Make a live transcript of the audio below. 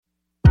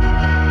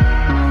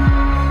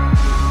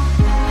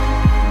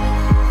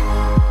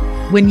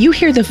When you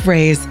hear the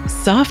phrase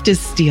soft as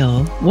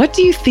steel, what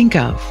do you think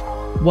of?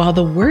 While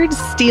the word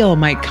steel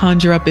might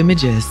conjure up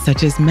images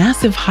such as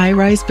massive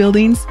high-rise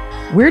buildings,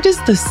 where does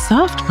the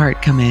soft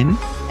part come in?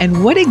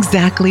 And what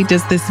exactly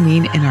does this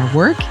mean in our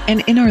work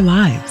and in our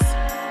lives?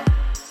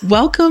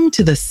 Welcome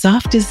to the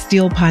Soft as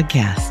Steel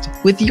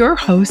podcast with your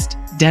host,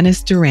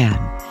 Dennis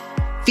Doran,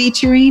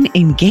 featuring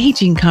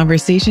engaging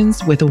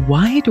conversations with a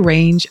wide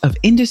range of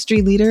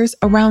industry leaders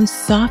around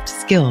soft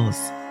skills,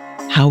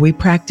 how we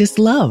practice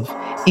love,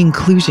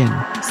 inclusion,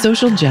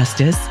 social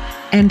justice,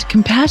 and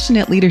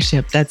compassionate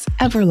leadership that's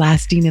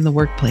everlasting in the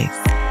workplace.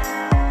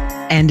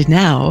 And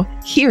now,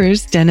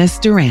 here's Dennis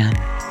Doran.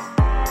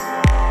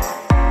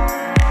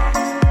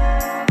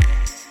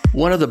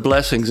 One of the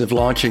blessings of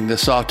launching the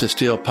Soft as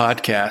Steel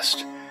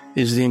podcast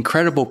is the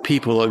incredible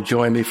people who have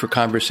joined me for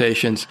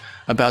conversations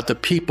about the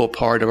people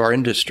part of our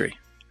industry.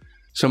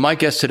 So my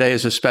guest today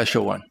is a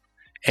special one,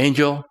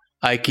 Angel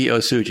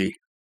lyke-Osuji.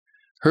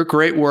 Her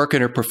great work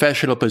in her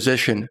professional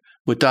position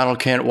with Donald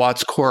Kent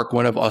Watts Cork,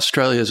 one of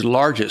Australia's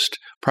largest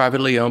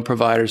privately owned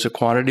providers of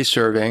quantity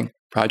surveying,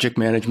 project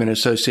management, and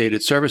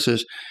associated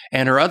services,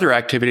 and her other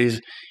activities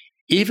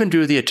even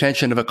drew the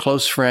attention of a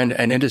close friend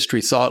and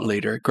industry thought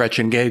leader,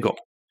 Gretchen Gagel.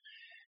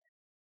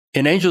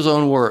 In Angel's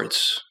own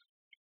words,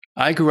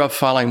 I grew up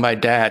following my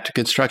dad to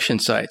construction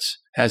sites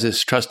as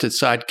his trusted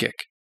sidekick.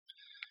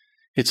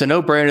 It's a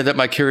no-brainer that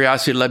my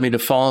curiosity led me to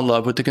fall in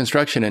love with the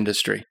construction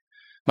industry.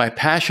 My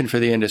passion for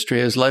the industry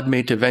has led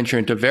me to venture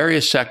into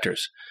various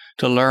sectors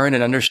to learn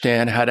and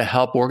understand how to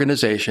help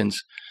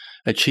organizations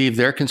achieve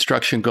their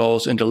construction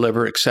goals and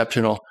deliver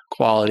exceptional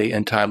quality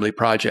and timely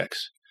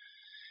projects.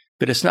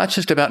 But it's not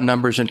just about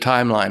numbers and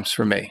timelines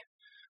for me.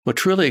 What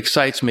truly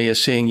excites me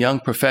is seeing young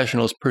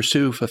professionals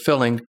pursue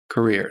fulfilling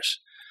careers.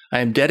 I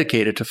am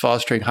dedicated to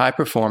fostering high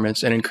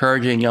performance and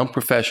encouraging young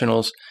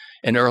professionals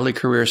and early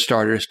career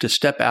starters to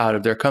step out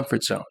of their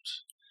comfort zones.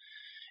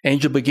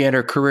 Angel began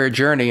her career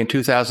journey in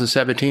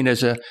 2017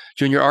 as a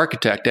junior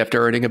architect after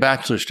earning a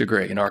bachelor's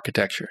degree in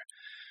architecture.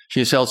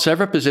 She has held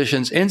several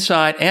positions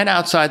inside and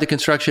outside the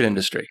construction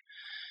industry.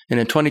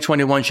 And in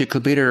 2021, she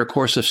completed her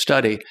course of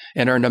study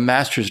and earned a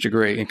master's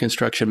degree in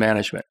construction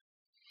management.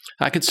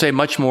 I could say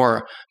much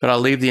more, but I'll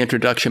leave the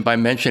introduction by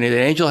mentioning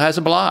that Angel has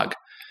a blog.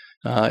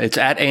 It's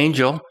at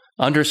Angel_Osuji,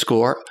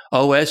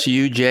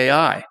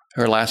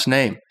 her last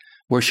name,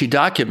 where she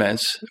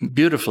documents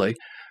beautifully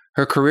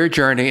her career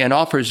journey and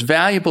offers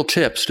valuable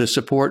tips to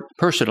support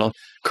personal,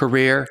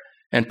 career,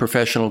 and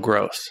professional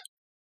growth.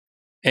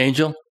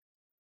 Angel,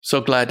 so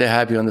glad to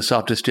have you on the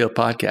Soft as Steel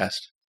podcast.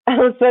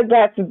 I'm so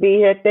glad to be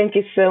here. Thank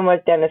you so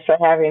much, Dennis, for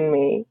having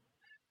me.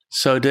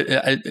 So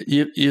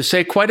you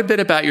say quite a bit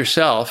about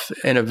yourself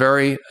in a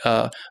very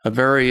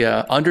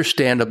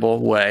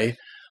understandable way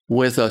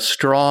with a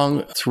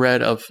strong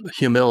thread of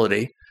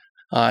humility.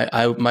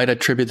 I might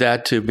attribute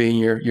that to being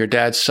your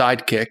dad's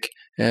sidekick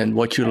and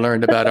what you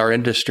learned about our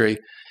industry.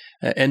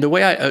 And the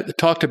way I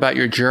talked about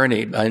your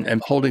journey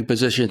and holding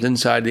positions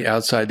inside the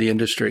outside the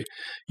industry,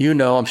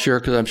 I'm sure,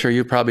 because I'm sure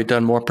you've probably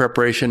done more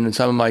preparation than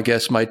some of my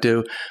guests might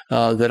do,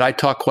 that I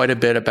talk quite a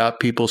bit about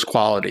people's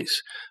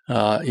qualities.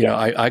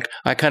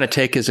 I kind of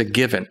take as a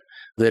given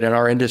that in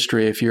our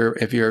industry, if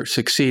you're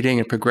succeeding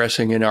and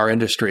progressing in our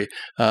industry,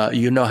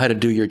 you know how to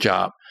do your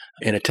job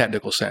in a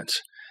technical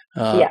sense.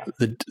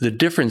 The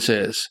difference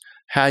is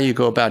how you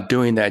go about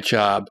doing that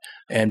job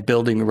and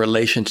building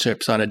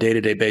relationships on a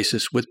day-to-day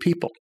basis with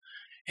people.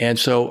 And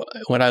so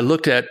when I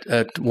looked at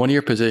one of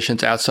your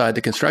positions outside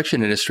the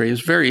construction industry, it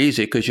was very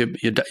easy because you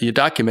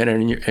document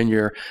it in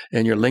your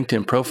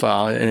LinkedIn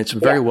profile, and it's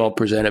very well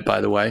presented, by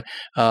the way.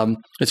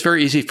 It's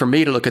very easy for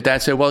me to look at that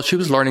and say, well, she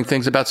was learning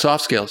things about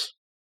soft skills.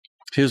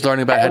 She was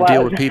learning about how to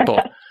deal with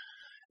people.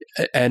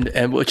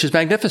 And which is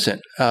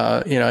magnificent.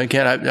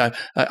 Again,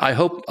 I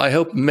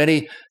hope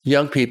many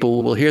young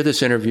people will hear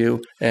this interview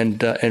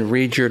and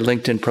read your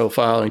LinkedIn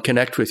profile and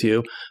connect with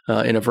you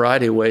in a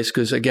variety of ways.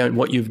 Because again,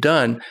 what you've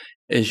done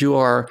is you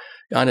are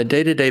on a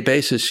day-to-day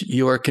basis,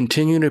 you are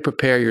continuing to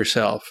prepare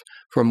yourself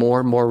for more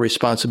and more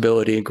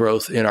responsibility and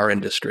growth in our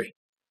industry.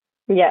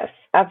 Yes,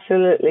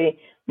 absolutely.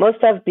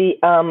 Most of the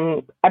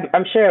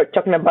I'm sure you're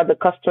talking about the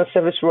customer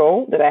service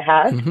role that I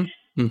had. Mm-hmm.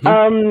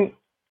 Mm-hmm.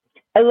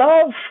 A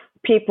lot of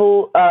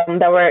people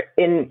that were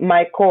in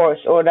my course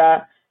or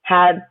that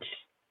had,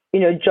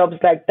 jobs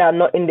like that,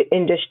 not in the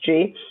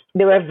industry,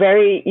 they were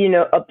very,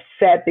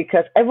 upset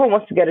because everyone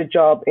wants to get a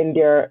job in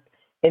their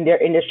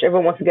industry.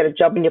 Everyone wants to get a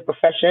job in your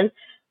profession.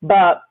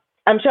 But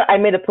I'm sure I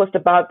made a post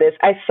about this.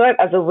 I saw it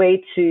as a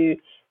way to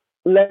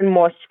learn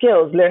more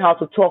skills, learn how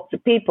to talk to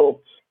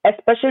people,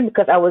 especially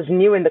because I was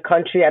new in the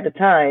country at the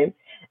time.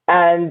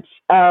 And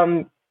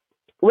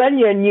when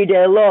you're new,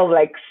 there are a lot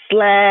of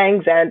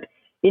slangs and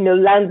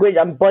language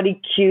and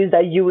body cues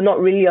that you will not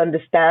really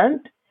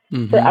understand.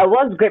 Mm-hmm. So I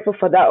was grateful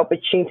for that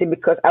opportunity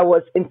because I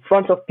was in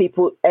front of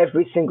people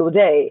every single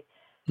day.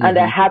 Mm-hmm. And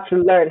I had to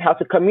learn how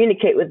to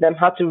communicate with them,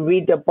 how to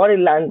read their body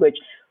language,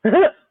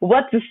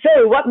 what to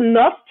say, what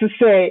not to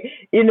say,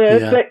 So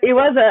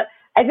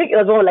I think it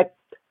was one of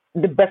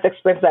the best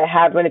experience I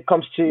had when it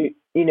comes to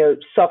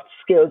soft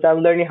skills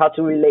and learning how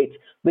to relate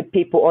with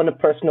people on a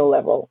personal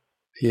level.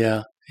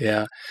 Yeah.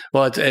 Yeah.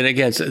 Well, and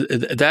again,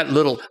 that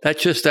little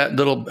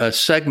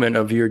segment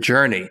of your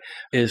journey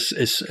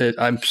is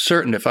I'm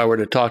certain if I were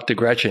to talk to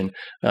Gretchen,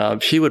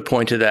 she would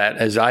point to that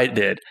as I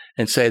did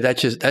and say that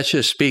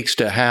just speaks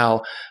to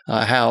how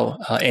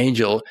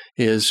Angel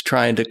is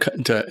trying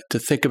to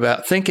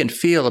think and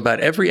feel about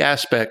every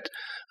aspect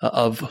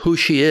of who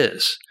she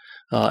is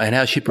and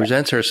how she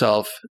presents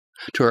herself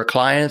to her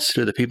clients,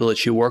 to the people that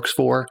she works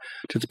for,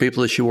 to the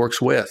people that she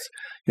works with.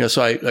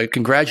 So I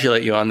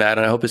congratulate you on that,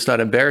 and I hope it's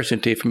not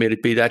embarrassing to you for me to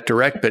be that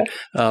direct.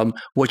 But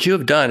what you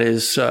have done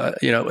is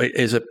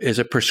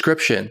a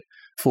prescription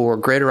for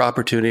greater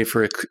opportunity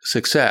for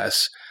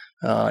success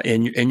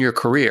in your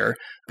career,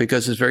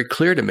 because it's very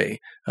clear to me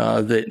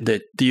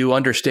that you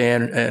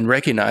understand and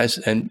recognize,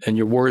 and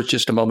your words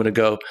just a moment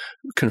ago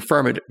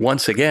confirm it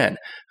once again,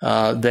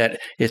 that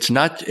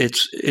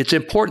it's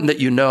important that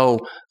you know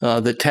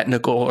the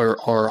technical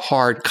or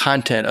hard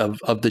content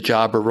of the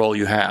job or role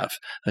you have,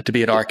 to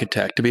be an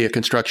architect, to be a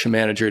construction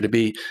manager, to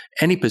be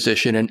any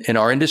position in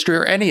our industry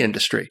or any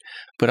industry.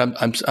 But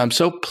I'm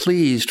so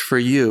pleased for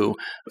you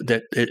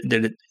that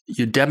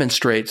you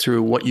demonstrate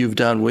through what you've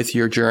done with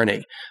your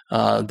journey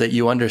that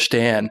you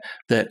understand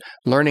that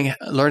learning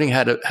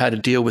how to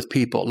deal with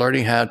people,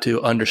 learning how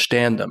to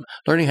understand them,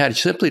 learning how to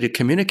simply to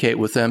communicate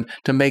with them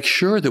to make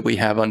sure that we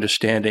have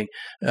understanding.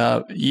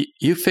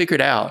 You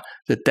figured out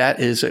that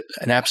is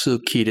an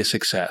absolute key to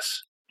success.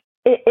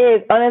 It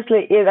is,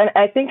 honestly, it is. And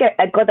I think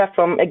I got that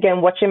from,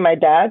 again, watching my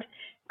dad,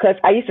 because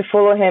I used to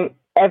follow him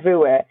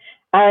everywhere.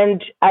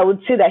 And I would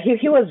say that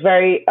he was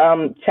very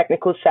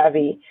technical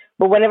savvy,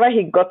 but whenever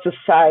he got to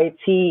sites,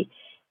 he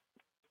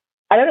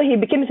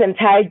became this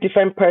entire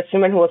different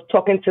person when he was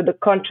talking to the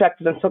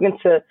contractors and talking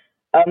to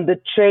the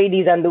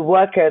tradies and the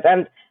workers.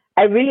 And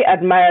I really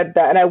admired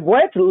that. And I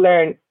wanted to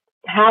learn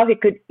how he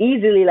could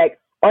easily, like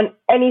on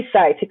any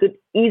site, he could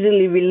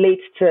easily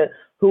relate to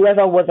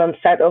whoever was on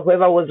site or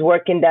whoever was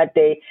working that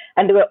day.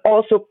 And they were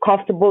all so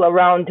comfortable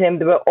around him.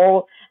 They were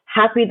all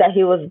happy that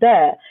he was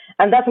there.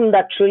 And that's something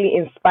that truly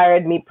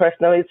inspired me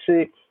personally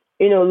to,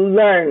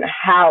 learn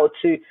how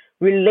to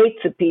relate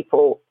to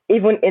people,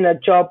 even in a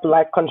job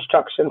like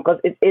construction, because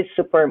it is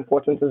super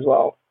important as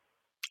well.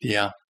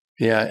 Yeah,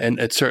 and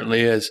it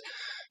certainly is.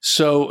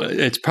 So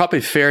it's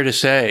probably fair to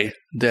say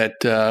that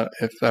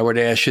if I were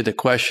to ask you the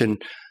question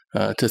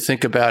to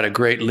think about a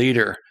great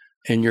leader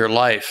in your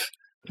life,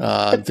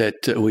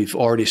 that we've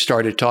already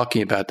started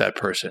talking about that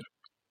person.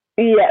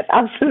 Yes,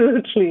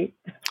 absolutely.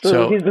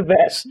 So he's the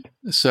best.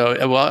 So,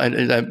 well,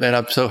 and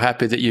I'm so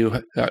happy that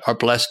you are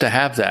blessed to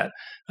have that.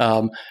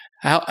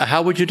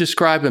 How would you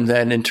describe him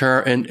then in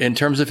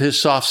terms of his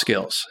soft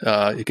skills?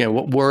 Again,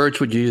 what words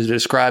would you use to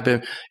describe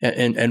him,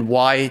 and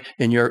why,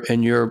 in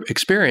your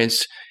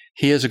experience,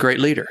 he is a great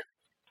leader?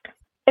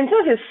 In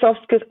terms of his soft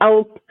skills,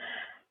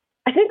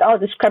 I think I'll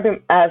describe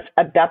him as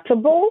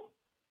adaptable,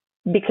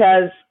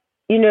 because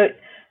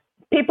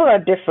people are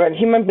different.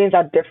 Human beings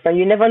are different.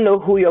 You never know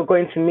who you're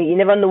going to meet. You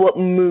never know what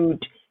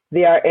mood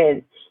they are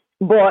in.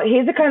 But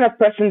he's the kind of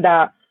person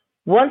that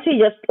once he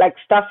just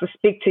starts to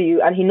speak to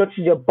you and he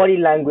notices your body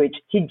language,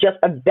 he just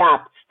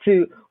adapts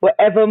to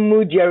whatever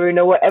mood you're in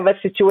or whatever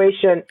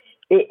situation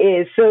it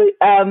is. So,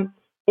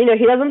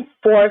 he doesn't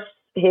force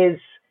his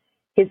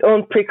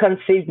own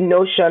preconceived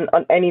notion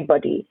on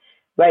anybody,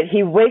 right?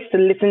 He waits to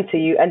listen to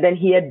you, and then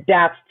he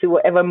adapts to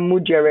whatever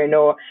mood you're in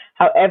or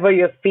however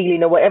you're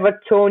feeling or whatever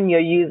tone you're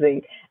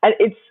using. And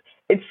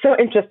it's so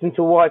interesting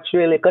to watch,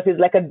 really, because he's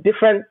like a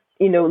different,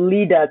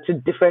 leader to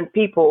different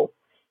people,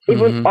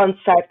 even on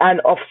site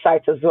and off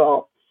site as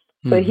well.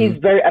 So he's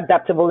very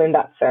adaptable in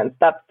that sense.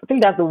 I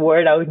think that's the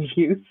word I would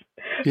use.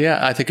 Yeah,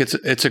 I think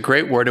it's a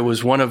great word. It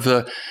was one of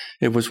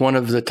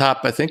the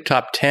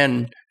top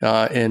 10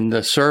 in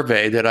the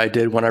survey that I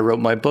did when I wrote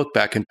my book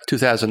back in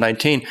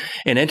 2019.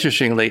 And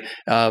interestingly,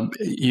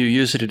 you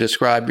used it to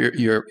describe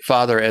your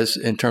father as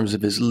in terms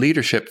of his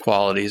leadership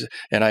qualities.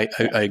 And I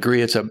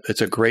agree, it's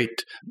a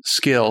great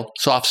skill,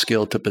 soft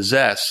skill to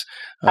possess.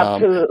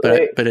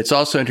 Absolutely. But it's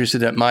also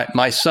interesting that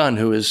my son,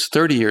 who is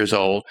 30 years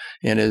old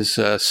and is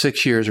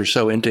 6 years or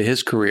so into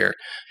his career,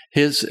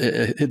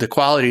 the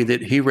quality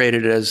that he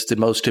rated as the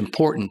most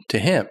important to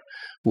him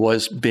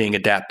was being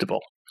adaptable.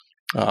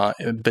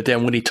 But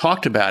then when he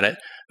talked about it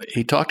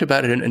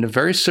in a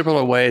very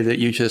similar way that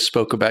you just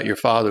spoke about your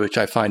father, which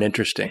I find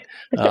interesting.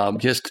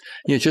 Just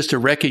to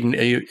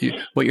recognize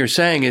what you're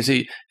saying is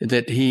he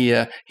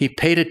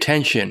paid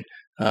attention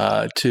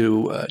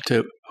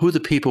to who the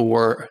people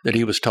were that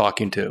he was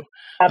talking to.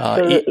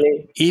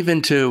 Absolutely.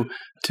 Even to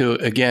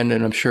again,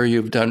 and I'm sure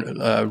you've done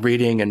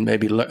reading and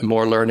maybe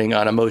more learning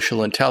on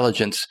emotional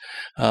intelligence,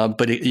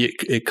 but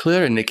it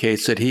clearly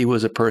indicates that he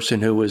was a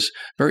person who was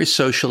very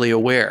socially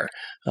aware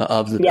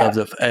of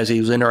the as he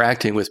was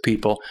interacting with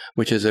people,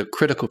 which is a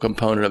critical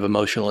component of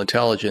emotional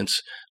intelligence,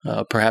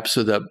 perhaps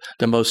the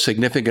most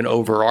significant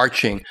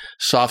overarching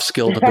soft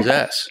skill to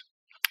possess.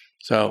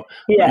 So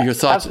Yeah, your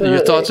thoughts,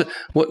 absolutely.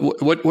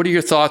 what are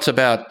your thoughts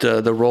about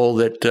the role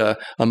that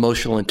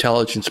emotional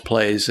intelligence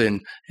plays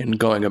in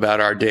going about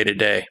our day to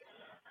day?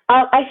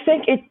 I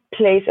think it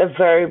plays a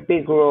very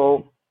big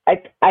role.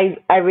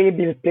 I really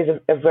believe it plays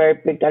a very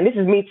big role. This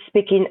is me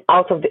speaking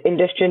out of the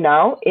industry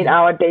now in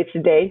our day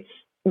to day,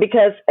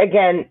 because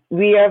again,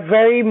 we are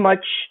very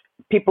much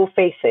people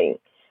facing,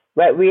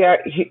 right? We are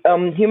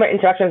human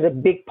interaction is a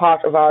big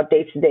part of our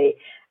day to day,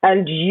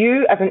 and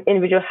you as an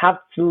individual have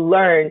to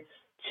learn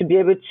to be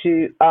able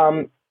to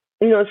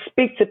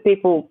speak to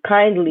people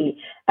kindly,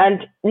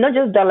 and not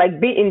just that, like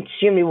be in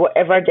tune with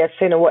whatever they're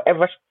saying or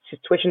whatever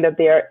situation that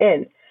they are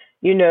in.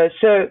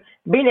 So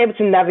being able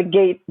to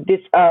navigate this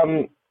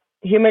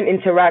human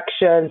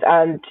interactions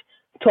and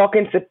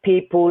talking to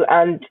people,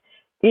 and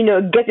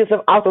get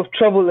yourself out of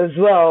trouble as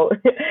well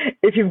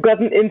if you've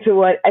gotten into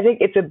one. I think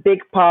it's a big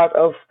part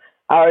of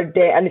our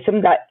day, and it's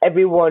something that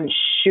everyone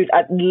should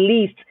at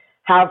least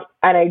have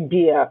an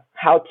idea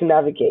how to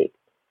navigate.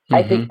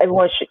 I Mm-hmm. think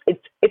everyone should.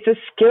 It's a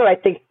skill I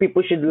think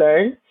people should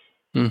learn.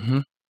 Mm-hmm.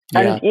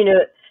 And Yeah.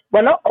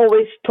 we're not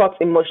always taught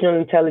emotional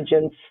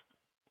intelligence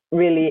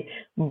really,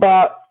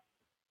 but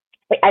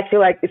I feel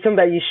like it's something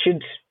that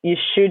you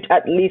should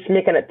at least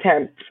make an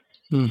attempt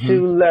to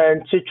Mm-hmm.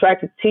 learn, to try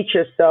to teach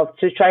yourself,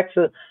 to try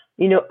to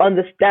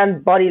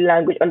understand body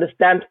language,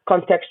 understand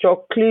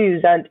contextual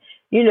clues, and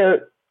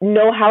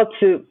know how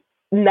to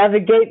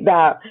navigate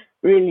that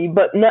really.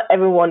 But not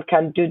everyone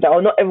can do that,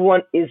 or not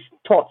everyone is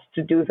taught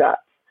to do that.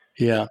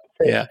 Yeah.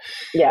 So, Yeah.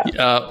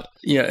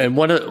 yeah. And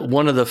one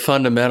of the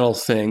fundamental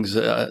things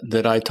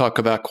that I talk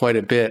about quite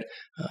a bit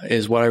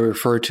is what I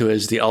refer to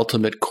as the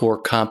ultimate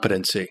core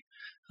competency,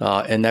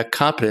 and that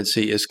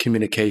competency is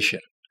communication.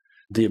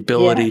 The Yeah.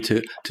 ability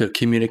to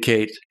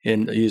communicate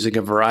in using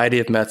a variety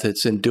of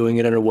methods and doing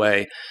it in a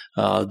way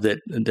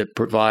that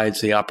provides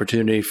the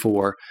opportunity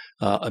for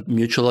a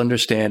mutual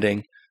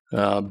understanding,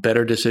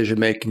 better decision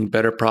making,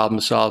 better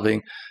problem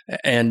solving,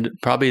 and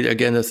probably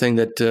again the thing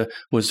that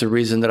was the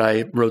reason that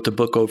I wrote the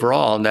book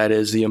overall, and that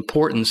is the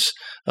importance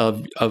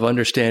of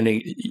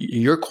understanding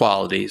your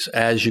qualities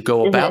as you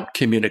go Hmm. about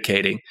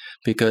communicating,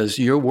 because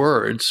your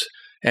words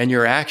and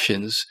your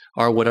actions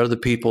are what other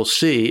people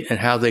see and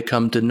how they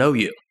come to know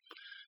you.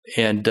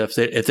 And if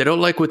they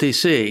don't like what they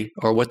see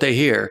or what they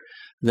hear,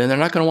 then they're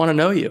not going to want to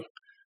know you.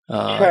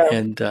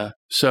 True.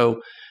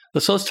 So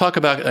let's talk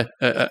about.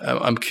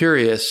 I'm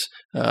curious.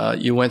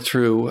 You went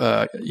through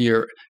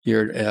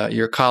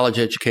your college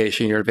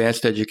education, your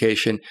advanced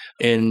education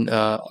in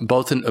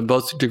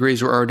both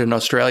degrees were earned in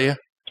Australia.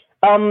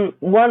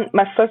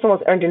 My first one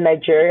was earned in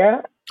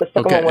Nigeria. The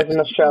second one Okay. was in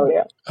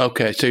Australia.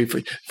 Okay. So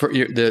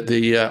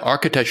the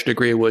architecture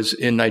degree was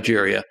in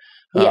Nigeria,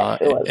 Yes,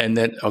 it was. and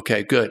then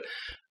okay, good.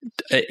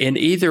 In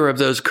either of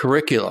those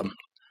curriculum,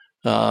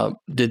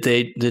 did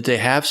they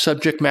have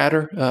subject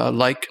matter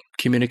like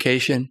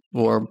communication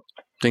or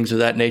things of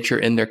that nature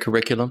in their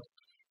curriculum?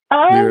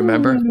 Do you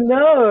remember?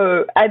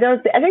 No, I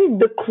don't. I think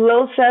the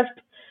closest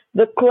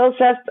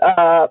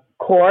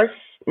course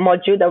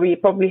module that we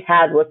probably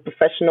had was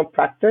professional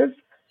practice.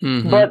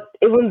 Mm-hmm. But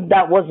even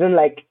that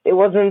it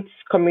wasn't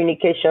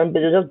communication,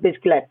 but it was just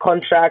basically like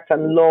contracts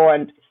and law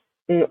and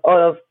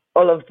all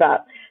of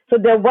that. So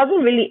there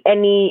wasn't really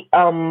any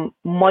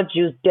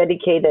modules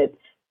dedicated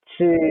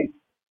to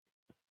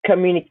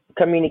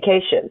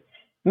communication.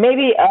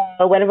 Maybe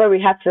whenever we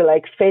had to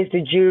like face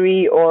the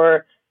jury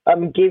or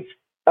give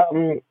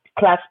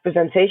class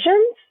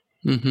presentations,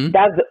 Mm-hmm.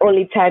 that's the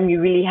only time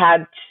you really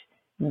had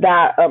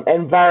that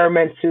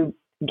environment to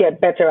get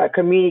better at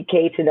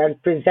communicating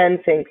and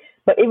presenting.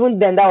 But even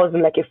then, that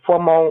wasn't like a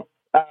formal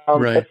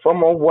Right.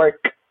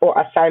 work or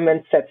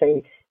assignment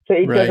setting. So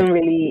it Right. doesn't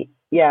really,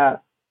 yeah.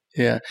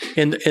 Yeah.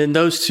 And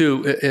those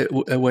two,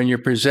 when you're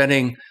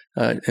presenting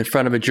in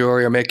front of a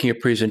jury or making a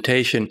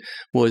presentation,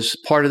 was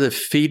part of the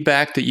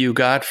feedback that you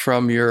got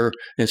from your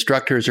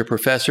instructors or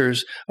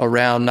professors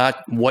around not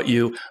what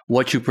you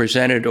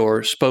presented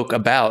or spoke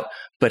about,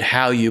 but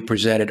how you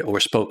presented or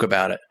spoke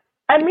about it.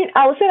 I mean,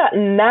 I would say that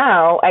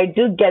now I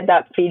do get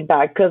that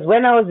feedback, because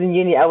when I was in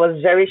uni, I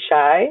was very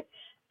shy.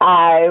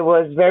 I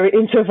was very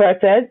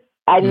introverted.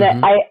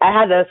 Mm-hmm. I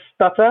had a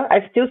stutter.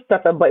 I still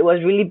stutter, but it was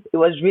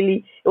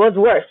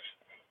worse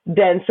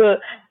then. So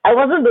I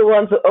wasn't the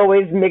one to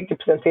always make the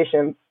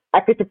presentations. I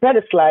could prepare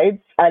the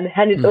slides and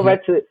hand it Mm-hmm. over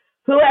to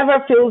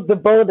whoever feels the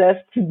boldest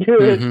to do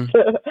it. Mm-hmm.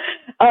 So,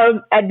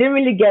 I didn't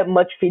really get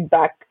much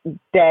feedback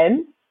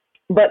then,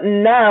 but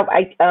now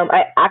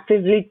I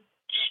actively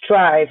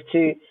strive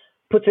to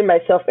putting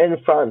myself in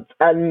front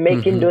and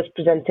making Mm-hmm. those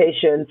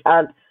presentations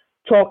and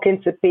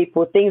talking to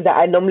people, things that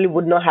I normally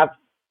would not have,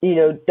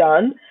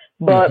 done.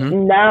 But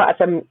Mm-hmm. now, as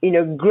I'm,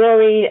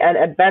 growing and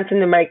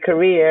advancing in my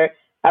career,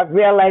 I've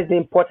realized the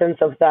importance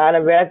of that, and I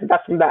realized that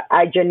that's something that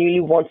I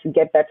genuinely want to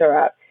get better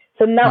at.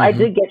 So now I Mm-hmm.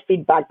 do get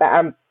feedback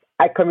that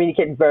I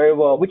communicate very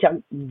well, which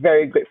I'm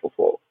very grateful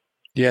for.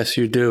 Yes,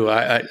 you do.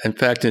 In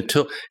fact,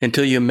 until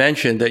you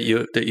mentioned that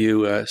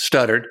you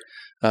stuttered,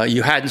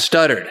 you hadn't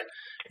stuttered,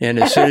 And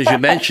as soon as you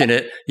mention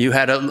it, you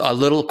had a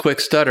little quick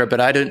stutter,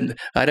 but I didn't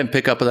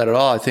pick up on that at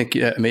all. I think,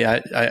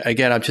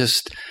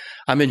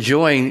 I'm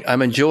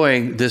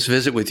enjoying this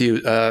visit with you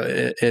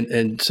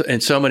in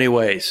so many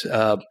ways.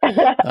 Thank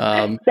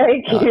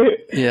you.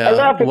 Yeah. A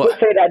lot of people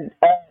say that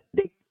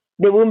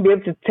they wouldn't be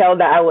able to tell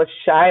that I was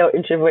shy or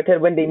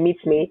introverted when they meet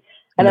me,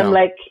 and I'm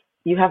like,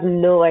 you have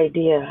no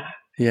idea.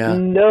 Yeah.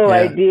 No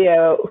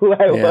idea who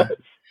I was.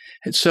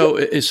 So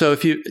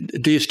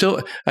do you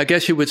still, I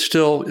guess you would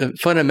still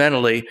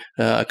fundamentally,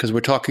 because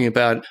we're talking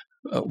about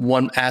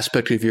one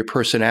aspect of your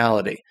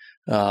personality,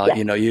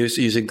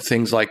 using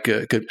things like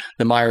the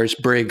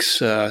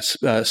Myers-Briggs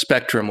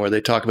spectrum, where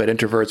they talk about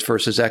introverts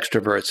versus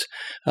extroverts.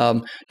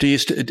 Do you,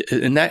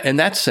 in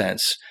that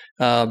sense,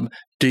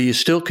 do you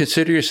still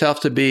consider yourself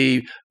to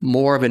be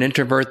more of an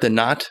introvert than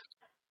not?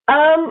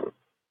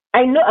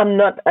 I know I'm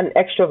not an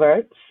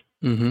extrovert.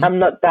 Mm-hmm. I'm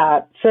not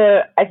that.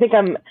 So I think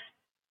I'm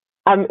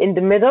in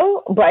the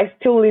middle, but I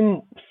still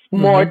lean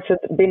more to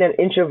being an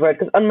introvert,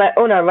 because on my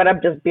own, I'd rather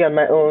just be on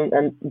my own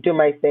and do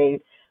my thing.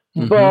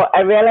 Mm-hmm. But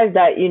I realized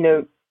that,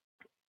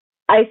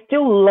 I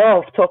still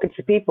love talking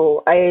to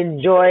people. I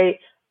enjoy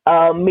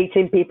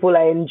meeting people.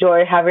 I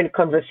enjoy having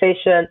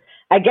conversation.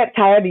 I get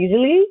tired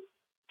easily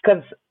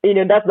because,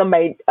 that's not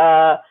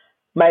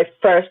my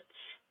first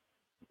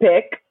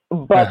pick.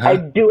 But I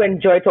do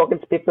enjoy talking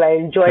to people. I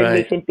enjoy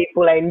meeting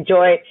people. I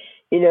enjoy,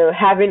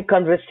 having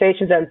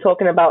conversations and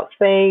talking about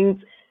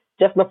things,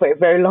 just not for a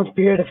very long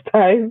period of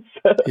time.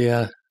 So.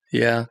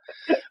 Yeah.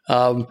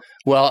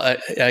 Well,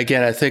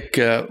 again, I think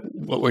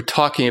what we're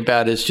talking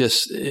about is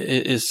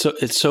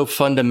it's so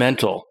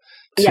fundamental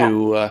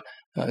to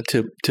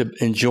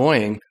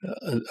enjoying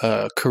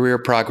career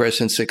progress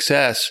and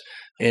success,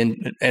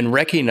 and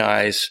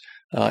recognize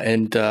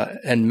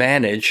and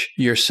manage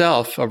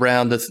yourself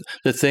around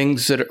the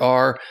things that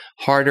are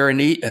harder and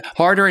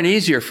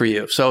easier for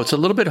you. So it's a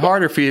little bit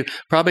harder for you,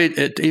 probably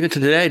even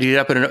today, to get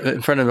up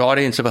in front of an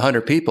audience of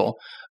 100 people,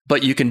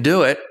 but you can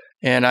do it.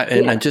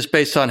 And just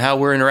based on how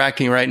we're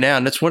interacting right now,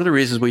 and that's one of the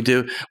reasons we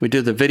do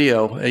the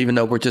video, even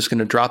though we're just going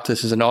to drop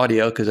this as an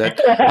audio, because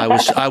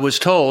I was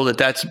told that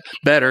that's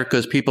better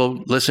because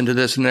people listen to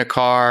this in their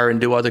car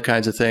and do other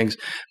kinds of things.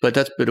 But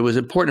it was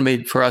important to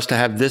me for us to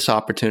have this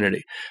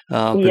opportunity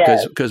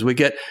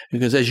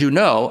because as you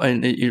know,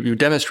 and you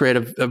demonstrate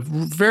a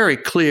very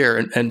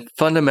clear and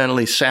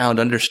fundamentally sound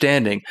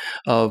understanding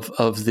of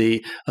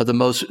the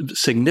most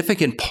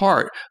significant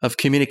part of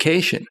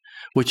communication,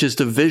 which is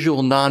the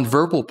visual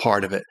nonverbal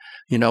part of it.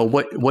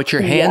 What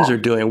your hands are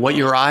doing, what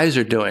your eyes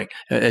are doing,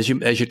 as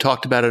you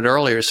talked about it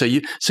earlier. So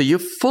you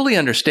fully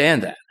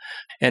understand that,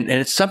 and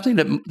it's something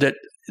that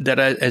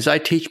as I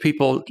teach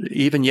people,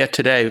 even yet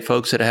today,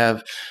 folks that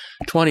have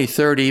 20,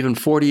 30, even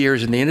 40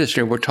 years in the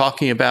industry, we're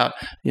talking about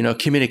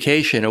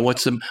communication and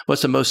what's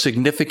the most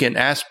significant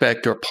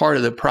aspect or part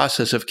of the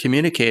process of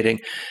communicating,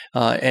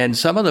 and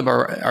some of them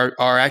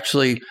are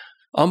actually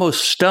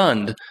almost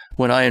stunned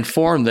when I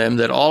inform them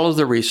that all of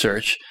the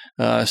research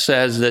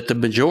says that the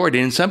majority,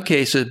 in some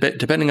cases,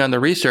 depending on the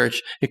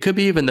research, it could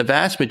be even the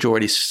vast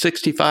majority,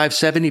 65,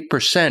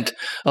 70%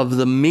 of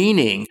the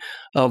meaning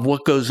of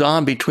what goes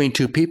on between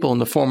two people in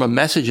the form of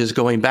messages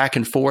going back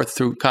and forth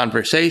through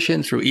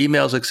conversation, through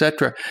emails,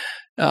 etc.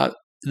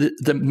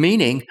 The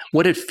meaning,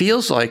 what it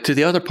feels like to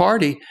the other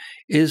party,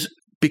 is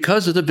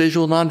because of the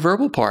visual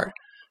nonverbal part.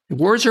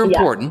 Words are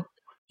important.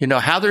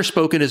 How they're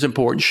spoken is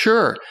important,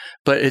 sure,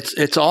 but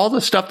it's all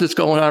the stuff that's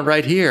going on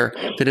right here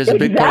that is a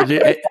big part of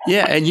it.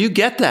 Yeah, and you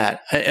get that.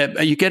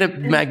 You get it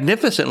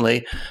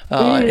magnificently.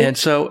 And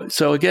so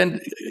again,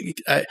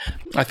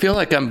 I feel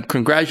like I'm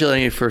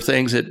congratulating you for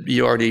things that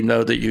you already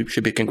know that you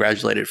should be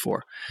congratulated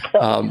for.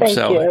 Thank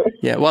you.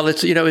 Yeah, well,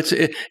 it's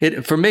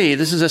for me,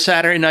 this is a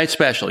Saturday night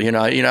special.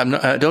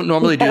 I don't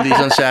normally do these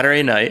on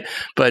Saturday night,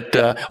 but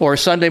or a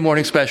Sunday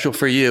morning special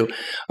for you.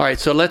 All right,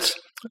 so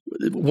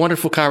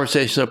wonderful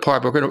conversation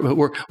apart, but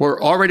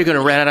we're already going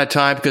to run out of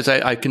time because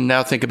I can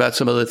now think about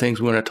some of the things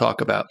we want to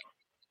talk about.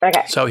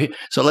 Okay.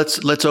 So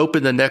let's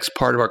open the next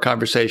part of our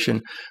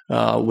conversation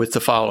with the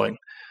following.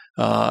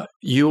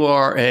 You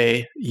are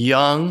a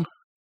young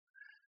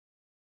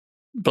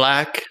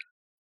Black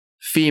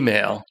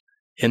female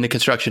in the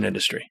construction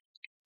industry.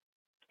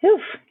 Oof.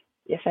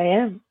 Yes, I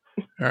am.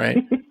 All right.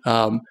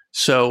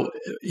 So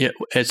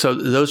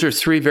those are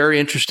three very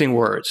interesting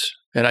words.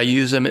 And I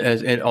use them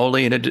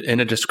only in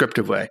a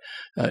descriptive way.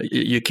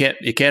 You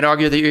can't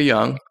argue that you're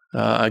young.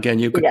 Again,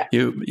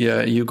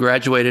 you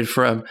graduated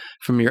from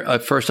your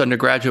first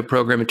undergraduate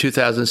program in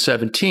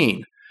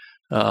 2017.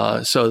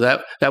 So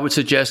that would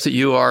suggest that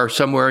you are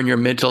somewhere in your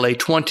mid to late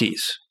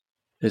 20s.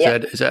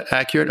 Is that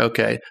accurate?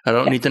 Okay, I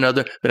don't need to know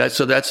that. But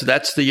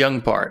that's the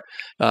young part.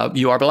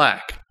 You are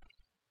Black.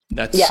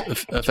 That's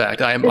a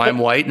fact. I'm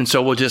white, and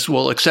so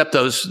we'll accept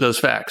those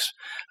facts.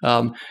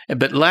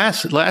 But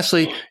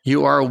lastly,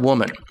 you are a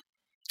woman,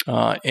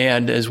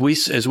 and as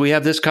we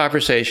have this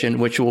conversation,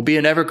 which will be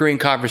an evergreen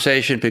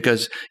conversation,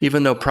 because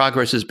even though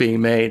progress is being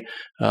made,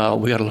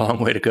 we got a long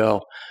way to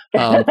go.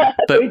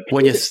 But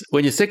when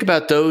you think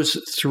about those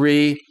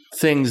three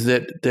things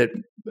that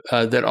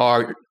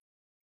are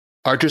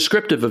are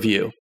descriptive of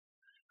you.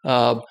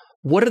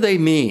 What do they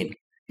mean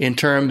in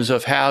terms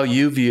of how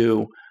you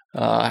view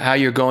how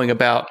you're going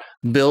about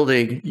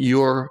building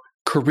your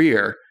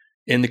career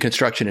in the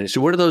construction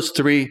industry? What do those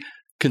three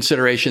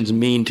considerations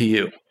mean to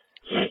you?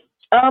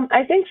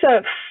 I think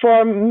so.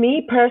 For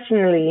me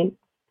personally,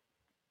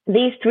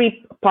 these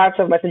three parts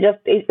of myself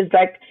it's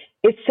like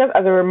it's just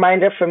as a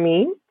reminder for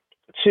me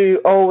to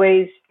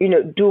always,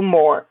 do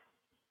more.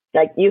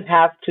 Like you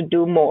have to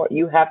do more.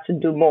 You have to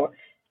do more.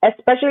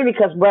 Especially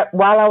because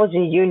while I was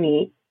in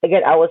uni,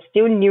 again, I was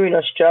still new in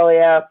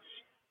Australia.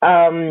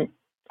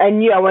 I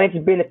knew I wanted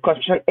to be in the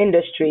construction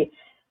industry,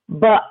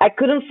 but I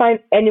couldn't find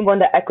anyone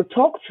that I could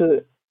talk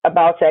to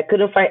about it. I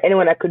couldn't find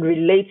anyone I could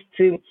relate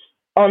to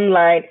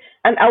online.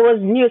 And I was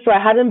new, so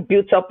I hadn't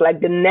built up like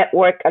the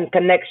network and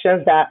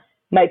connections that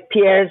my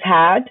peers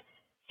had.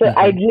 So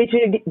I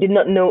literally did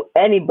not know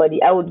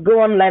anybody. I would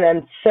go online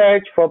and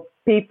search for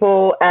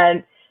people,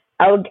 and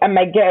I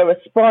might get a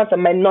response, I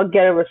might not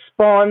get a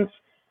response.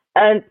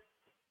 And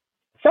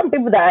some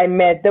people that I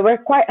met, they were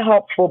quite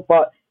helpful,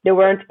 but they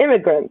weren't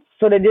immigrants.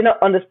 So they did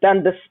not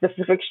understand the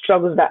specific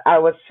struggles that I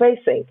was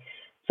facing.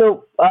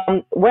 So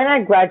when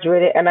I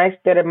graduated and I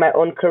started my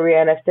own career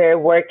and I started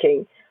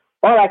working,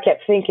 all I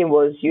kept thinking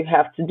was, you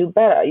have to do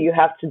better. You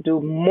have to do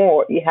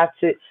more. You have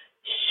to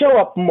show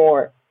up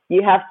more.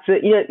 You have to,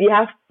 you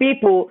have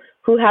people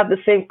who have the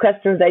same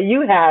questions that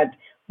you had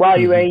while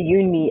you were in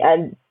uni,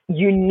 and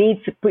you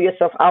need to put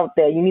yourself out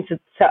there. You need to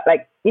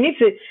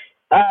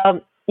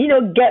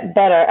get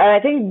better. And I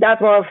think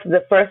that's one of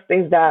the first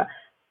things that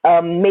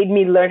made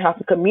me learn how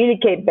to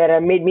communicate better,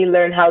 made me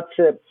learn how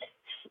to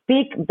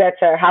speak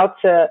better, how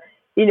to,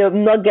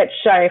 not get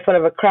shy in front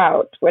of a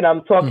crowd when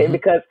I'm talking,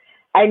 because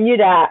I knew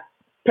that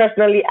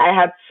personally I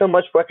had so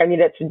much work I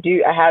needed to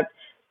do. I had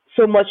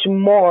so much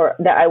more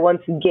that I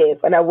want to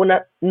give, and I would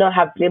not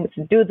have been able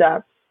to do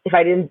that if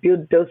I didn't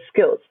build those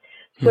skills.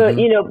 So,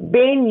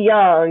 being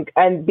young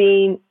and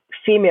being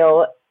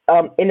female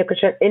in the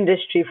construction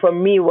industry for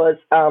me was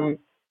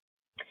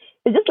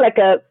it's just like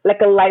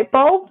a light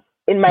bulb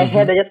in my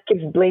head that just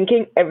keeps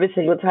blinking every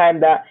single time,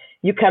 that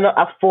you cannot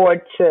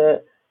afford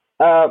to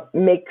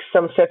make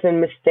some certain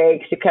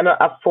mistakes. You cannot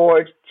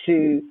afford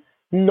to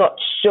not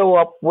show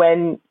up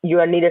when you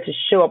are needed to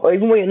show up, or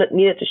even when you're not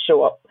needed to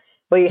show up,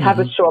 but you have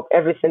to show up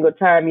every single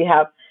time. You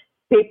have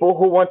people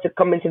who want to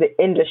come into the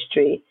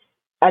industry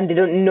and they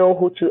don't know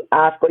who to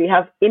ask, or you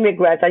have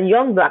immigrants and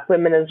young Black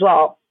women as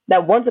well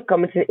that want to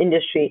come into the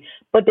industry,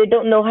 but they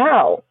don't know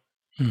how.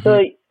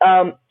 So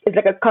it's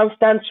like a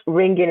constant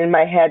ringing in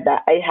my head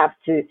that I have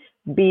to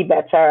be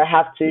better. I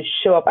have to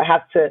show up. I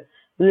have to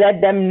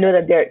let them know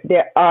that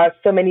there are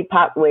so many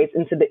pathways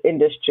into the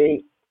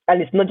industry,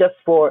 and it's not just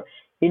for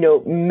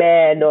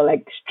men or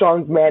like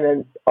strong men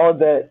and all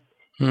the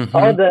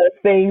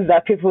things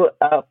that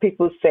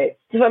people say.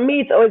 So for me,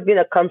 it's always been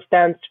a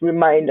constant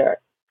reminder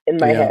in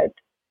my head.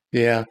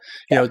 Yeah.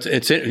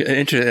 It's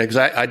interesting because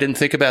I didn't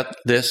think about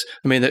this.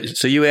 I mean,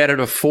 so you added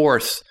a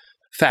fourth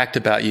fact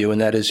about you, and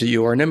that is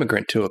you are an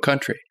immigrant to a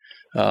country.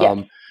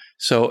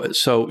 So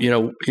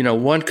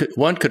one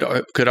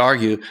could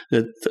argue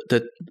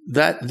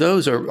that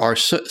those are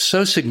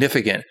so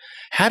significant.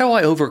 How do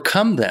I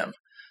overcome them?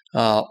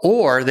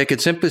 Or they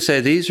could simply say,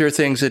 these are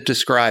things that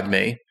describe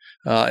me.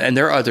 And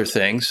there are other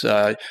things.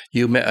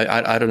 You may,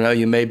 I don't know.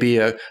 You may be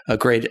a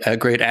great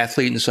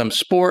athlete in some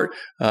sport.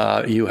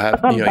 You have,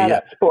 bad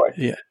at sports.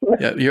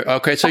 You're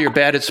okay. So you're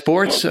bad at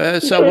sports.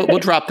 So we'll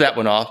drop that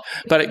one off.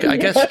 But I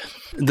guess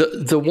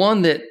the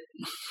one that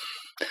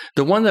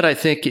I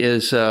think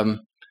is the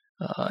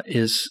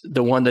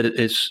one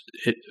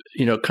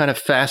that kind of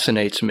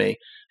fascinates me.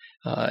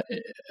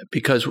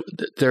 Because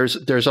there's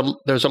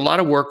a lot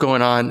of work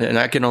going on, and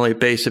I can only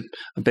base it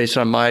based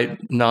on my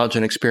knowledge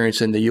and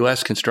experience in the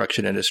U.S.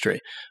 construction industry.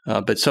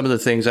 But some of the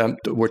things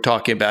we're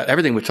talking about,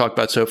 everything we've talked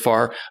about so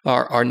far,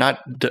 are not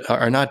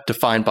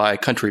defined by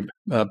country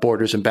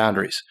borders and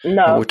boundaries.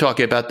 No, we're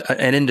talking about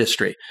an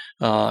industry,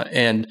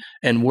 and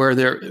where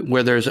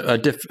there's a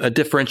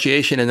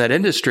differentiation in that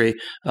industry,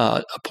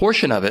 a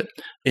portion of it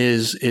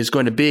is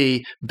going to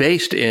be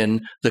based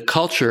in the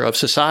culture of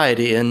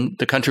society in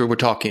the country we're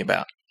talking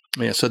about.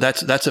 So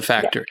that's a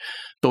factor.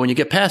 But when you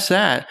get past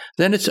that,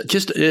 then it's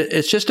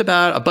just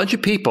about a bunch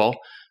of people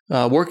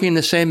working in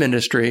the same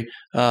industry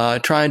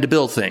trying to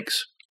build things.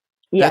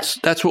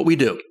 That's what we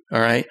do.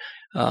 All right.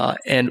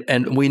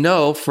 And we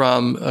know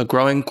from a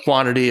growing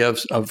quantity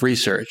of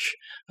research,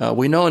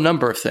 we know a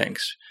number of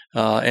things.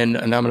 And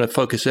I'm going to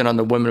focus in on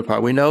the women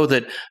part. We know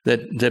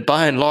that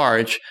by and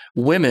large,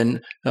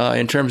 women,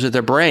 in terms of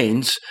their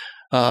brains,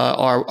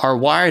 are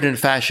wired in a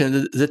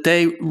fashion that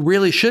they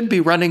really should be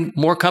running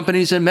more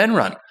companies than men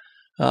run.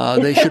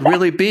 They should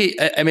really be.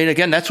 I mean,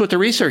 again, that's what the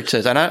research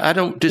says, and I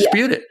don't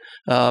dispute it.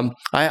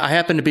 I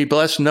happen to be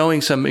blessed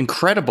knowing some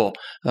incredible,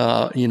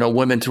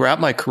 women throughout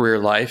my career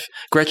life.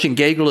 Gretchen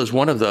Gagel is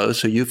one of those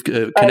who you've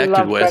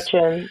connected with.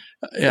 Gretchen.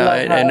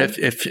 And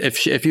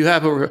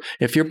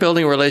if you're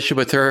building a relationship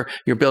with her,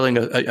 you're building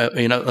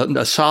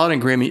a solid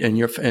agreement in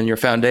your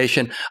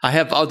foundation. I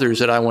have others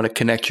that I want to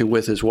connect you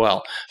with as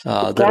well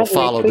that'll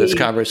follow this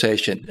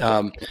conversation.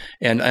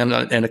 And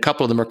a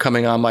couple of them are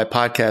coming on my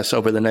podcast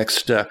over the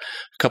next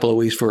couple of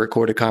weeks for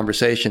recorded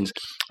conversations.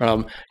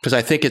 Because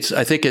I think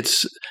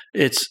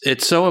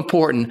it's so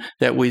important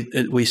that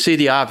we see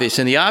the obvious,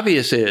 and the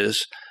obvious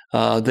is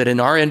that in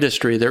our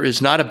industry there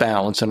is not a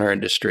balance in our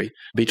industry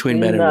between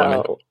men and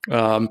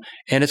women,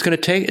 and it's going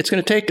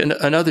to take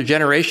another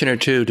generation or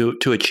two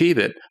to achieve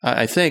it.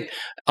 I think,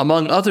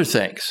 among other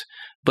things.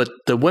 But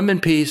the women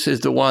piece is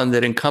the one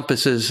that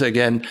encompasses,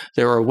 again,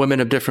 there are women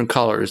of different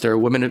colors. There are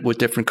women with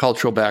different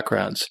cultural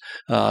backgrounds.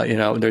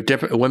 There are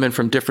different women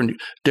from different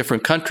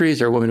countries.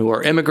 There are women who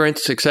are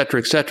immigrants, et cetera,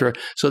 et cetera.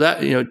 So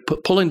that,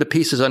 pulling the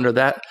pieces under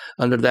that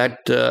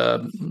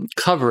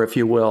cover, if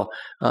you will,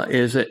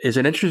 is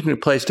an interesting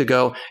place to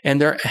go. And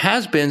there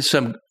has been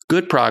some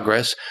good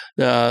progress.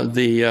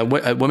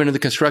 The women in the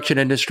construction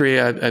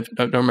industry, I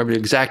don't remember the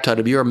exact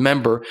title, but you're a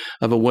member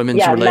of a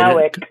women's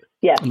related. NAWIC.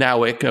 Yeah.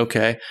 NAWIC,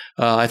 okay.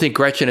 I think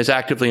Gretchen is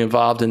actively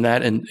involved in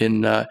that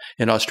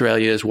in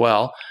Australia as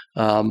well.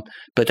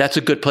 But that's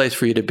a good place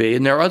for you to be.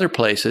 And there are other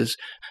places.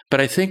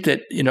 But I think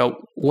that,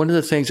 one of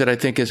the things that I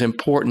think is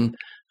important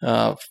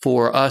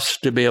for us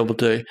to be able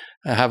to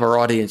have our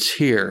audience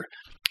hear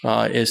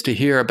is to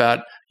hear about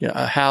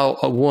how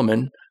a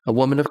woman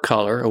of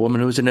color, a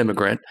woman who's an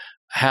immigrant,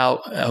 how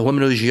a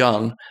woman who's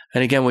young,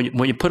 and again,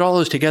 when you put all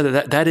those together,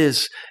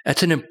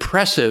 that's an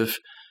impressive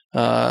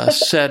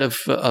set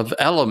of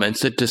elements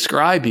that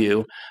describe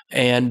you,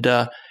 and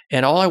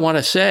all I want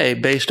to say,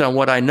 based on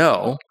what I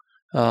know,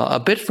 a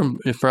bit from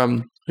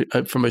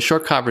a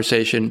short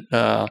conversation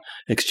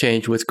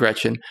exchange with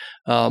Gretchen,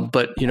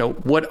 but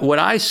what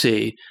I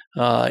see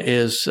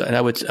is, and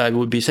I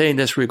would be saying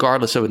this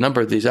regardless of a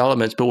number of these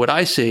elements, but what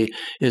I see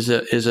is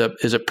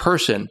a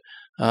person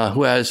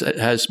who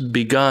has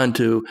begun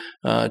to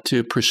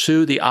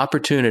pursue the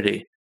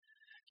opportunity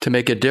to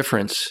make a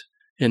difference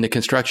in the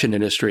construction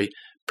industry,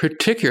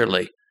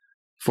 particularly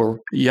for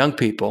young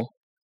people,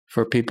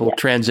 for people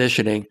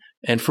transitioning,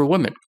 and for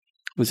women.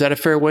 Was that a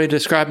fair way of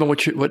describing what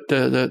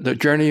the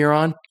journey you're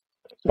on?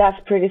 That's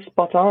pretty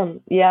spot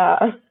on. Yeah.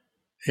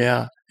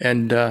 Yeah,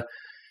 and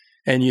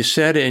you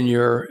said in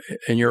your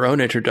own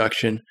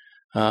introduction,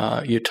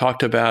 you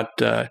talked about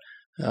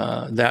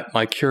that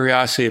my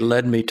curiosity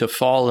led me to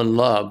fall in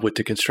love with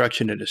the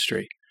construction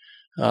industry.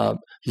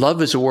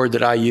 Love is a word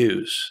that I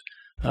use.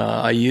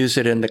 I use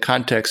it in the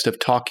context of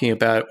talking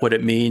about what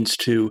it means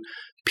to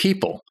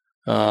people,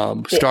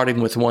 starting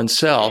with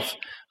oneself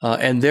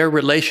and their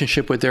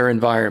relationship with their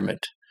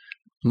environment.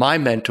 My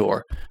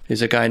mentor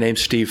is a guy named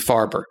Steve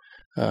Farber,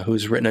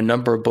 who's written a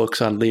number of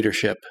books on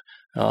leadership.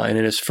 And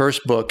in his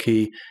first book,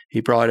 he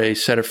brought a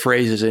set of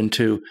phrases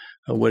into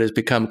what has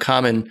become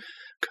common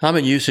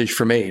usage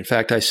for me. In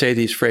fact, I say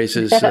these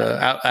phrases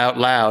out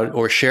loud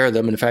or share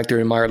them. In fact, they're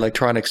in my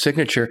electronic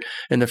signature.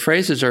 And the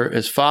phrases are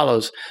as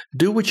follows: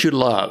 do what you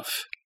love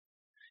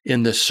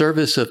in the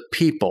service of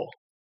people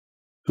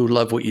who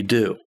love what you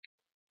do.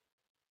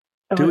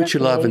 Do what you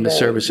love in the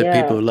service of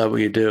people who love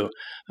what you do.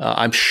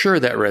 I'm sure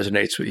that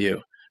resonates with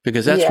you,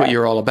 because that's what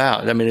you're all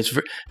about. I mean,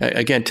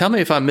 again, tell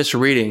me if I'm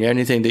misreading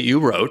anything that you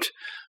wrote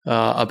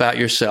about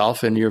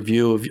yourself and your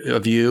view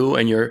of you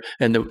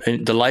and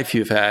the life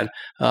you've had.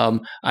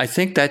 I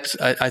think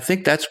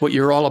that's what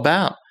you're all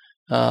about.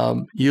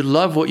 You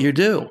love what you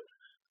do.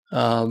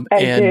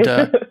 I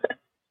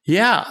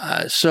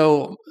do.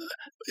 So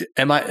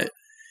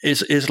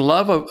is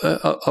love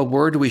a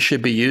word we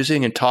should be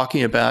using in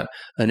talking about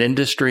an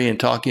industry and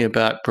talking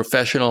about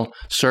professional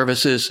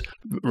services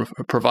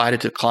provided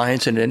to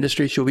clients in an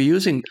industry? Should we be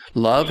using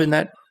love in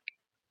that?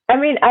 I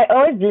mean, I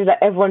always believe that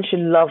everyone should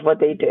love what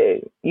they do.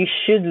 You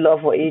should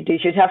love what you do. You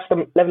should have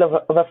some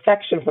level of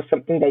affection for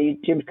something that you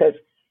do, because,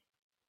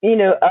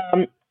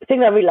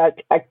 things I really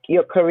like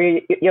your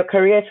career. Your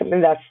career is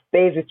something that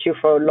stays with you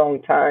for a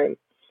long time.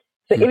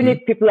 So even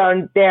if people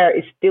aren't there,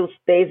 it still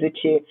stays with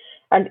you.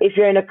 And if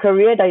you're in a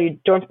career that you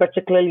don't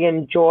particularly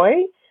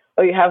enjoy,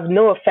 or you have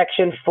no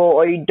affection for,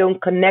 or you don't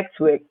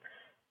connect with,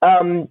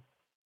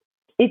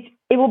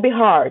 it will be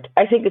hard.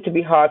 I think it will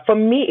be hard. For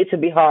me, it will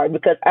be hard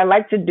because I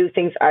like to do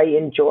things I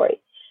enjoy.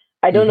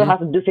 I don't know how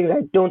to do things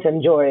I don't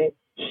enjoy.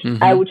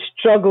 I would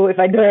struggle if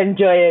I don't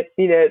enjoy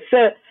it,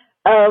 So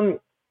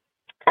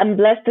I'm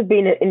blessed to be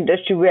in an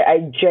industry where I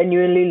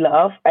genuinely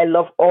love. I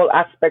love all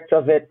aspects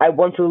of it. I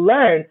want to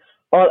learn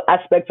all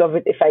aspects of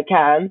it if I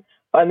can,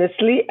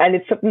 honestly. And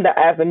it's something that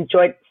I've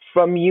enjoyed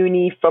from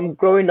uni, from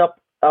growing up,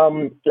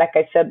 like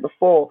I said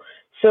before.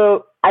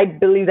 So I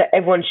believe that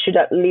everyone should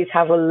at least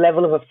have a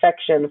level of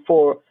affection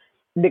for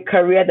the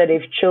career that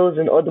they've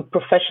chosen, or the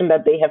profession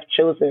that they have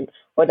chosen,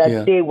 or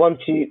that they want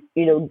to,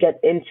 get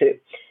into.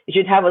 You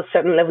should have a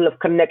certain level of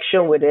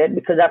connection with it,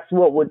 because that's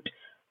what would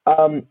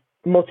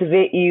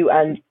motivate you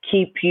and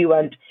keep you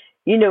and,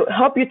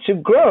 help you to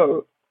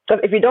grow.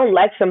 Because if you don't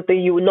like something,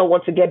 you will not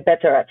want to get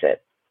better at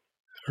it.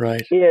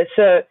 Right. Yeah.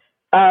 So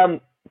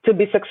to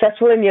be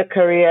successful in your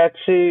career,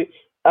 to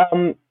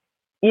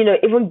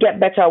even get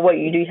better at what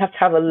you do, you have to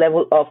have a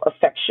level of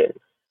affection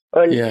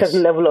or a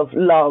certain level of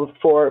love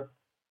for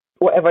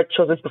whatever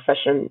chosen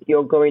profession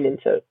you're going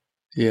into.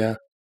 Yeah,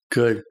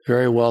 good.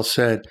 Very well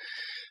said.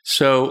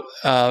 So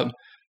a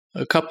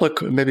couple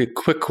of maybe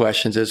quick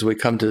questions as we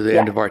come to the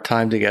end of our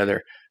time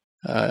together.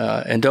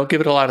 And don't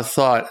give it a lot of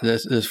thought.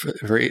 This is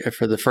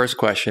for the first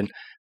question.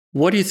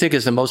 What do you think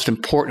is the most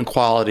important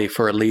quality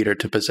for a leader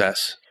to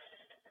possess?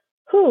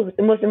 The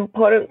most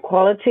important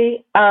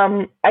quality?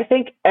 I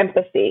think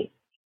empathy.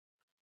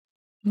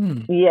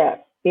 Yeah.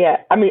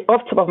 I mean,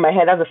 off the top of my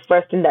head, that's the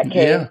first thing that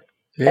came.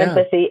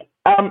 Empathy.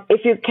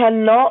 If you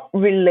cannot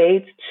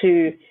relate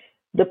to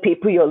the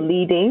people you're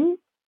leading,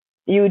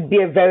 you would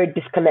be a very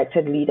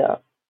disconnected leader.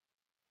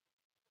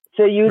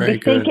 So you would be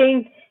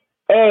thinking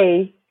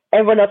A,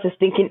 everyone else is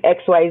thinking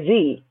X, Y,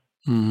 Z.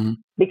 Mm-hmm.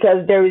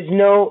 Because there is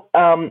no,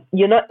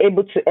 you're not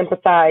able to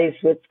empathize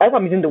with, I hope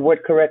I'm using the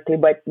word correctly,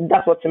 but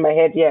that's what's in my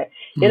head,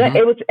 You're not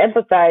able to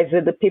empathize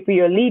with the people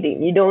you're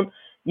leading.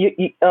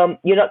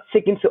 You're not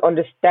seeking to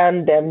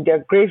understand them,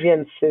 their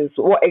grievances,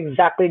 what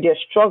exactly they're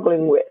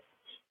struggling with,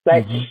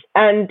 right? Mm-hmm.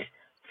 And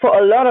for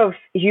a lot of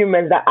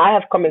humans that I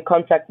have come in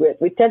contact with,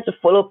 we tend to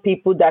follow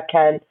people that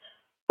can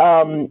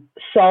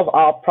solve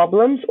our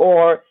problems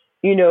or,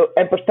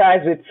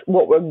 empathize with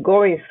what we're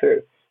going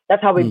through.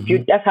 That's how we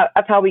build.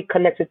 That's how we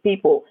connect with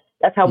people.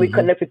 That's how we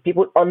connect with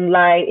people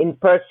online, in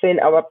person,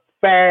 our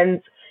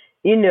friends.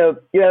 You're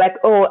like,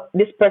 oh,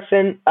 this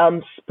person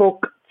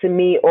spoke to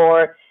me,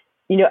 or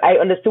I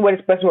understood where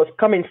this person was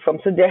coming from.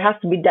 So there has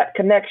to be that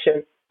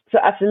connection. So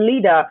as a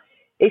leader,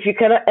 if you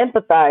cannot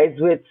empathize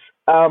with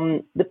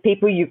the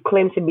people you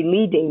claim to be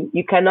leading,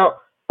 you cannot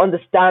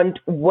understand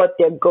what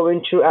they're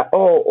going through at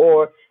all,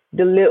 or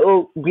the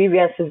little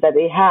grievances that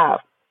they have.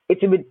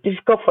 It will be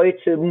difficult for you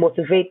to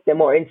motivate them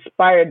or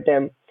inspire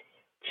them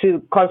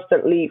to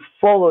constantly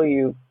follow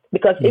you,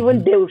 because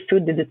even they will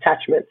feel the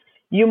detachment.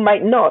 You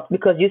might not,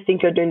 because you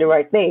think you're doing the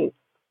right thing,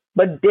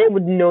 but they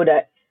would know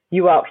that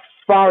you are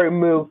far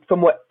removed from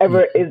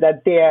whatever it is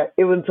that they're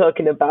even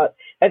talking about.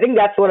 I think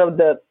that's one of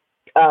the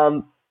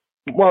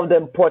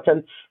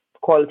important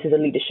qualities a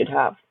leader should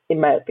have, in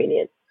my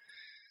opinion.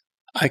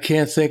 I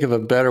can't think of a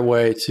better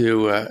way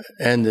to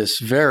end this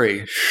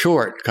very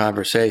short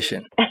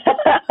conversation.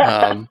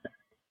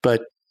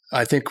 But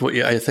I think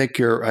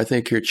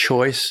your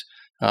choice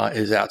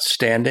is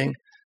outstanding.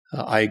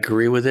 I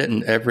agree with it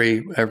in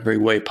every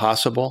way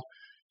possible.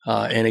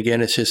 And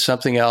again, it's just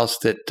something else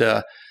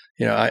that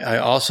I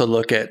also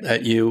look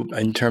at you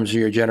in terms of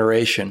your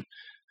generation.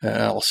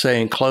 I'll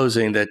say in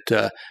closing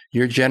that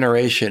your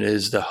generation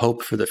is the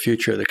hope for the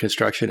future of the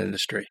construction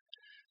industry.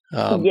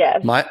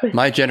 Yes.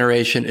 My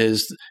generation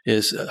is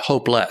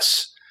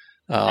hopeless.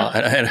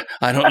 And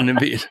I don't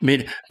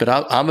mean, but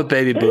I'm a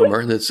baby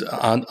boomer that's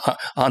on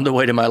the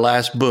way to my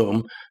last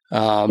boom,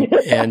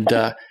 and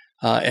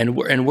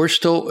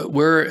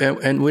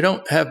we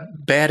don't have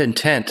bad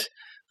intent,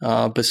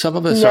 but some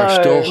of us are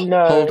still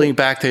holding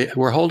back.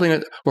 We're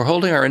holding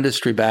our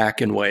industry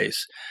back in ways,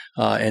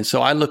 and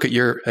so I look at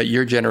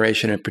your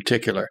generation in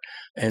particular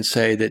and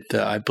say that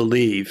I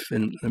believe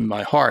in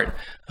my heart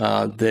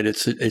that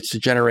it's a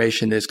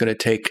generation that's going to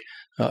take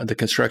the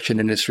construction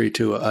industry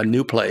to a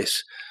new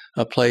place.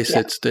 A place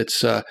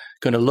that's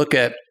going to look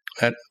at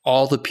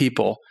all the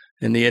people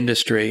in the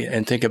industry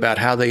and think about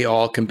how they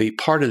all can be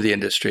part of the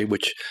industry,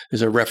 which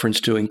is a reference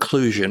to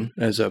inclusion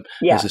as a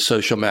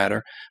social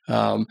matter.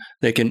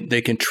 They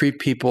can treat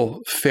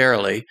people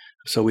fairly,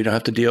 so we don't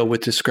have to deal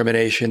with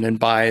discrimination and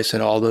bias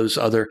and all those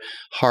other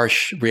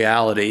harsh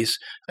realities.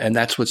 And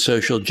that's what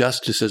social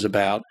justice is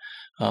about.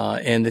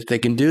 And that they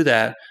can do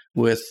that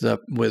with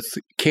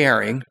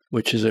caring,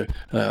 which is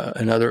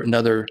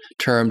another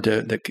term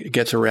that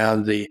gets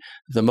around the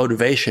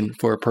motivation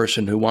for a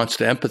person who wants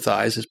to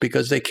empathize, is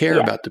because they care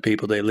about the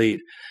people they lead.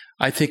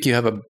 I think you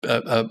have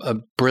a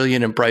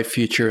brilliant and bright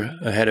future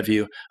ahead of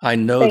you. I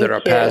know that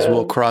our paths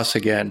will cross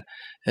again.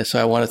 And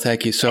so I want to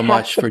thank you so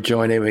much for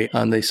joining me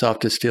on the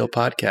Soft as Steel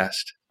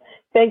podcast.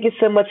 Thank you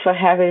so much for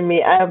having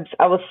me. I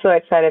was so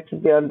excited to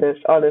be on this,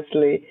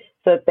 honestly.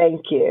 So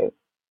thank you.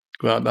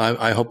 Well,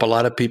 I hope a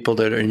lot of people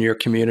that are in your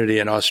community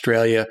in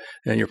Australia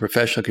and your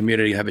professional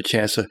community have a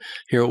chance to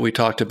hear what we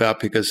talked about,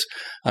 because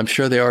I'm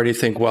sure they already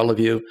think well of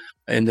you,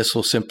 and this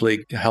will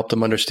simply help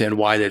them understand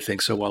why they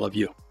think so well of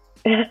you.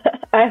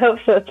 I hope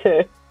so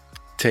too.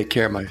 Take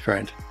care, my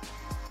friend.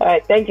 All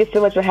right. Thank you so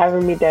much for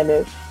having me,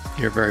 Dennis.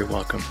 You're very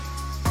welcome.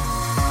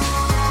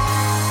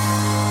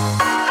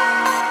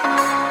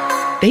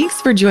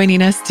 Thanks for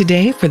joining us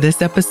today for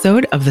this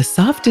episode of the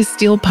Soft as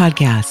Steel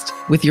podcast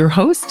with your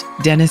host,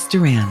 Dennis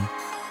Doran.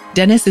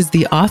 Dennis is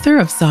the author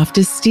of Soft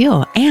as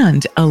Steel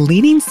and a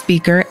leading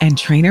speaker and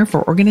trainer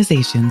for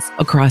organizations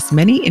across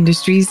many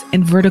industries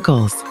and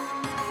verticals.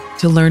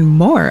 To learn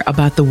more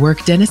about the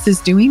work Dennis is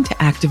doing to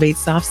activate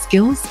soft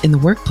skills in the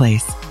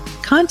workplace,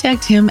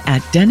 contact him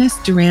at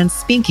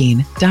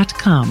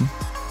DennisDoranSpeaking.com.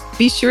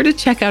 Be sure to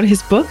check out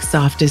his book,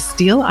 Soft as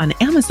Steel, on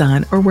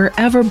Amazon or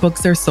wherever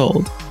books are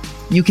sold.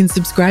 You can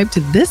subscribe to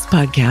this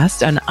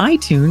podcast on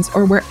iTunes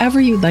or wherever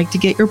you'd like to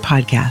get your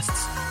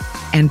podcasts.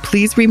 And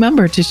please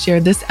remember to share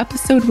this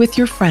episode with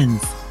your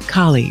friends,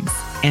 colleagues,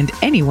 and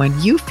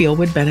anyone you feel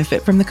would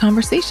benefit from the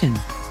conversation.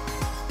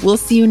 We'll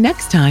see you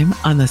next time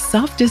on the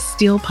Soft as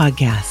Steel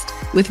podcast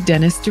with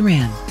Dennis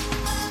Doran.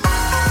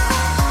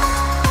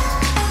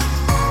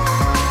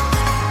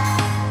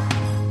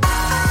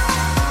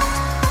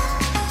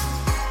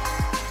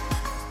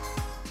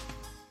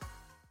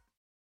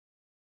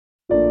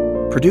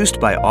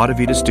 Produced by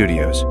Audivita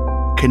Studios.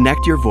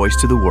 Connect your voice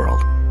to the world.